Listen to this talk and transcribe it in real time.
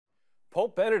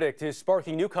Pope Benedict is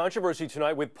sparking new controversy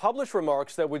tonight with published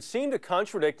remarks that would seem to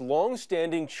contradict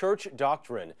long-standing church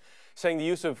doctrine, saying the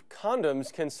use of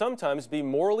condoms can sometimes be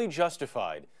morally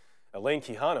justified. Elaine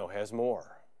Quijano has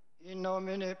more.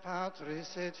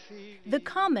 The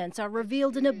comments are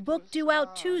revealed in a book due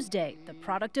out Tuesday, the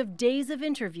product of days of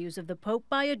interviews of the Pope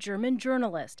by a German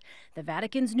journalist. The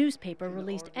Vatican's newspaper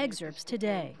released excerpts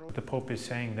today. The Pope is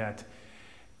saying that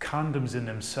condoms in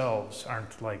themselves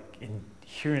aren't like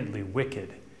inherently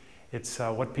wicked. It's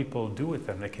what people do with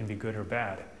them that can be good or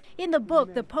bad. In the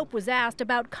book, the Pope was asked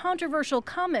about controversial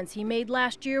comments he made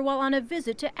last year while on a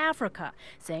visit to Africa,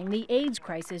 saying the AIDS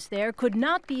crisis there could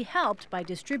not be helped by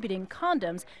distributing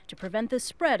condoms to prevent the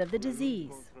spread of the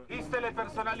disease.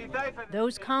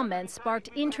 Those comments sparked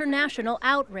international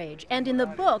outrage, and in the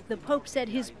book, the Pope said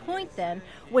his point then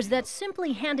was that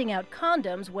simply handing out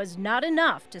condoms was not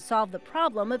enough to solve the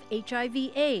problem of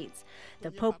HIV/AIDS.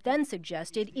 The Pope then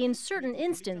suggested in certain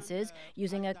instances,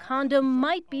 using a condom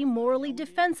might be morally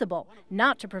defensible,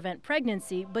 not to prevent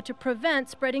pregnancy, but to prevent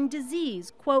spreading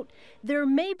disease. Quote, "There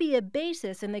may be a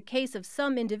basis in the case of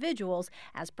some individuals,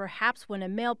 as perhaps when a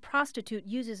male prostitute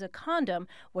uses a condom,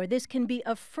 where this can be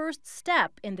a first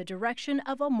step in the direction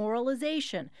of a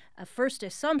moralization, a first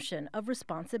assumption of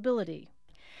responsibility."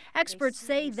 Experts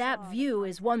say that view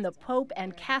is one the Pope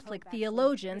and Catholic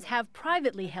theologians have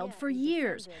privately held for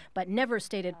years, but never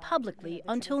stated publicly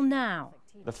until now.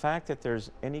 The fact that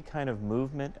there's any kind of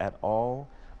movement at all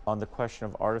on the question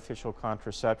of artificial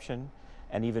contraception,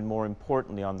 and even more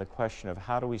importantly on the question of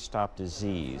how do we stop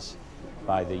disease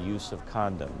by the use of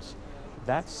condoms,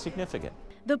 that's significant.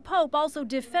 The Pope also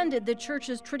defended the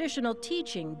Church's traditional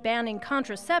teaching banning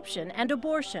contraception and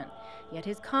abortion. Yet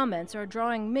his comments are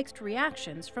drawing mixed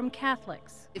reactions from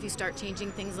Catholics. If you start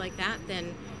changing things like that,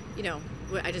 then,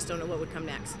 I just don't know what would come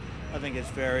next. I think it's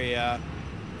very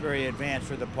advanced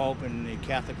for the Pope and the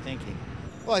Catholic thinking.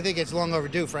 Well, I think it's long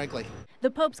overdue, frankly. The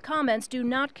Pope's comments do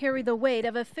not carry the weight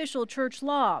of official church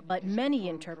law, but many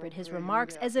interpret his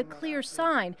remarks as a clear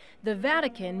sign the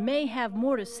Vatican may have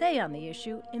more to say on the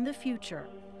issue in the future.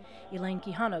 Elaine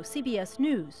Quijano, CBS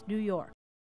News, New York.